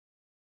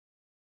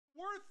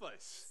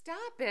worthless.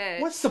 Stop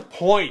it. What's the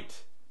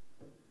point?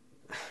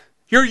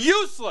 You're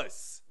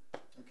useless.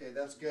 Okay,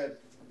 that's good.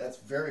 That's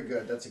very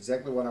good. That's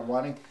exactly what I'm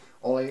wanting.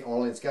 Only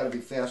it's got to be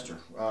faster.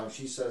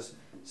 She says,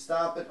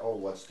 "Stop it." Oh,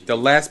 what's the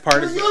last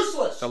part? You're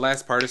useless. The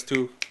last part is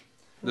too.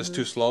 Just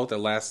too slow. The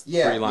last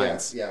 3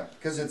 lines. Yeah,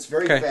 because it's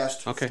very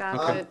fast. Okay.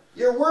 Stop it.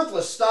 You're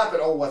worthless. Stop it.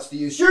 Oh, what's the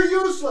use? You're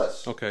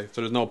useless. Okay. So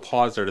there's no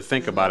pause there to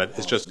think about it.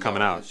 It's just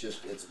coming out.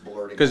 It's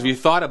blurting. Because if you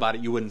thought about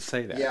it, you wouldn't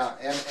say that. Yeah,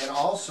 and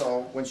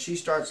also when she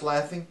starts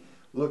laughing,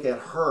 look at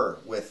her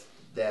with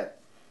that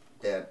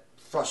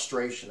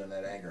frustration and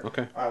that anger.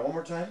 Okay. All right, one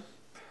more time.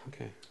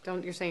 Okay.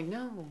 You're saying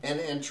no.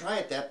 And try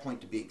at that point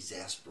to be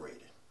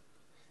exasperated.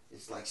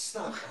 It's like,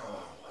 stop.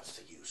 Oh, what's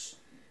the use?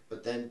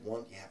 But then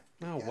you have.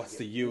 No, what's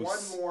the use?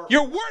 One more.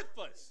 You're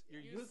worthless.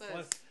 You're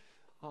useless.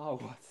 Oh,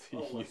 what's the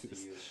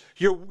use?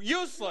 You're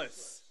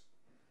useless.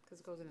 Because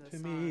it goes into the To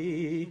song.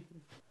 me.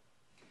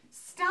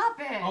 Stop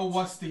it. Oh,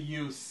 what's the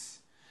use?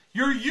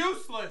 You're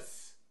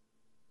useless.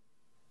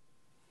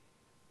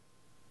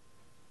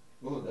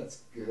 Oh, that's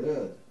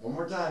good. One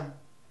more time.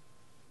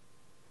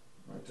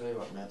 I'll tell you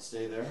what, Matt,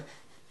 stay there.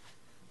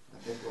 I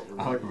think what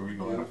we're I like going when we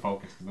go out of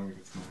focus because then we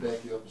get smart.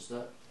 back you up a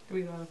step. Do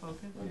we go out of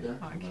focus? Right there.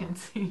 Oh, I can't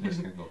see.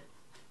 Just gonna go.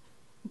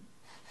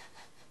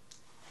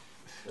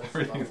 That's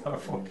Everything's about out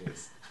of what we need.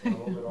 focus. A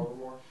little bit over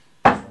more.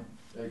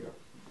 There you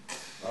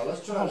go.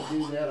 Let's try to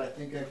do that. I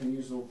think I can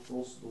use the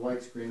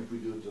white screen if we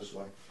do it this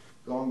way.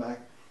 Going back.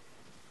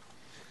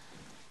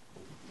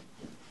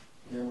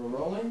 Camera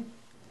rolling.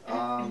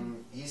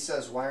 He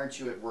says, "Why aren't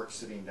you at work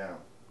sitting down?"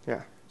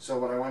 Yeah. So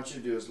what I want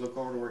you to do is look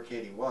over to where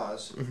Katie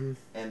was,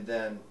 and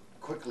then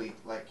quickly,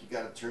 like, you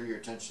got to turn your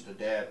attention to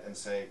Dad and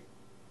say,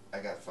 "I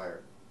got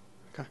fired."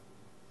 Okay.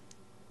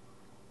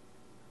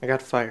 I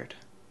got fired.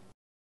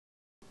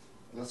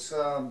 Let's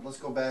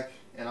go back,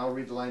 and I'll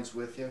read the lines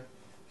with you.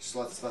 Just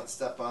let's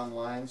step on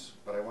lines,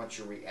 but I want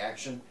your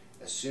reaction.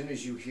 As soon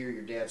as you hear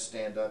your dad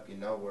stand up, you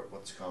know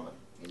what's coming.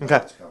 You know Okay.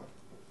 what's coming.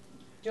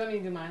 Do you want me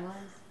to do my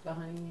lines? The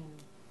honey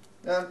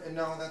and...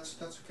 No,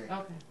 that's okay.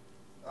 Okay.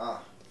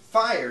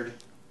 Fired?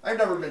 I've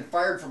never been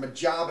fired from a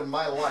job in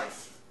my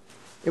life.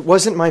 It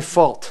wasn't my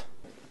fault.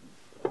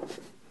 Boy,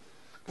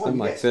 Something you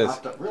like guys this.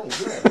 popped up really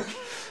good.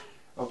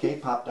 Okay,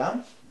 pop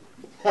down.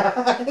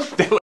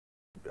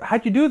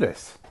 How'd you do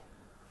this?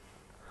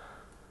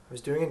 I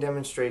was doing a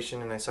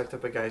demonstration and I sucked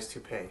up a guy's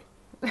toupee.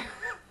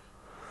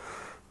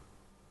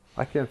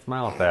 I can't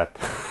smile at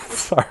that.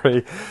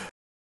 Sorry.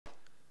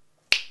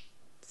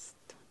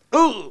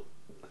 Ooh!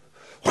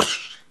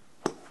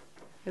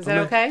 Is that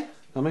okay?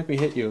 Don't make me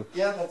hit you.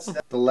 Yeah, that's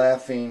the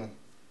laughing.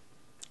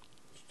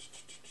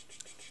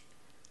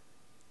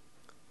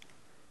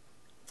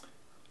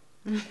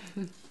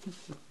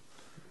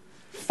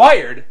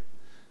 Fired?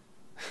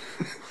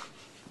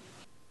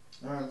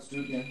 All right, let's do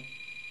it again.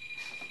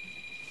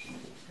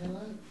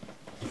 Hello.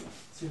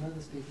 It's your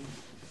mother speaking.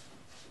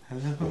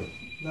 Hello.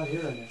 Not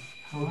here right now.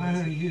 How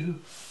are you?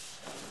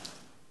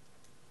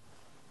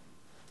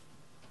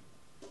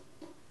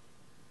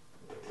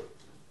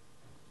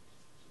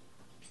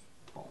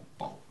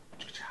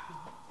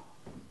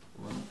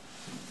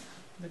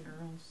 The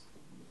girls.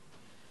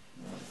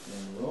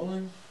 And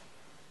rolling.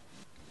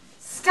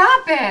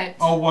 Stop it!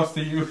 Oh, what's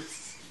the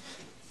use?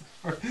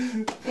 I'm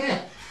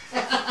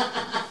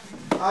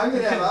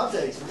gonna have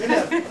outtakes. We're gonna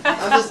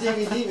have, on this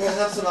DVD, we'll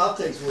have some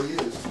outtakes we'll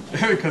use.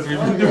 Because we've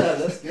Oh, been yeah,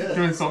 that's good.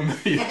 doing so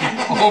many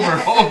over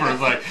and over.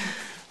 It's like,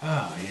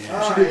 oh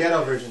yeah. Should do the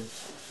ghetto version.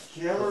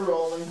 Camera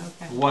rolling.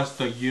 Okay. What's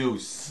the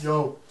use?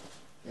 Yo,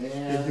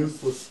 And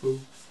useless fool.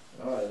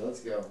 all right,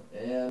 let's go.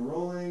 And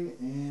rolling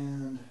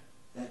and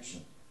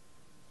action.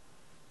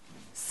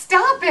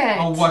 Stop it!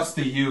 Oh, what's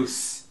the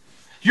use?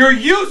 You're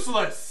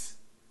useless!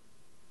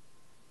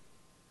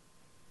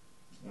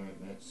 All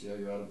right, Matt. See how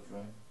you're out of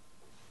frame.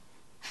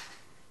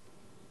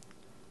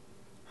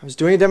 I was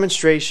doing a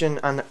demonstration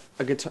on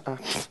a guitar.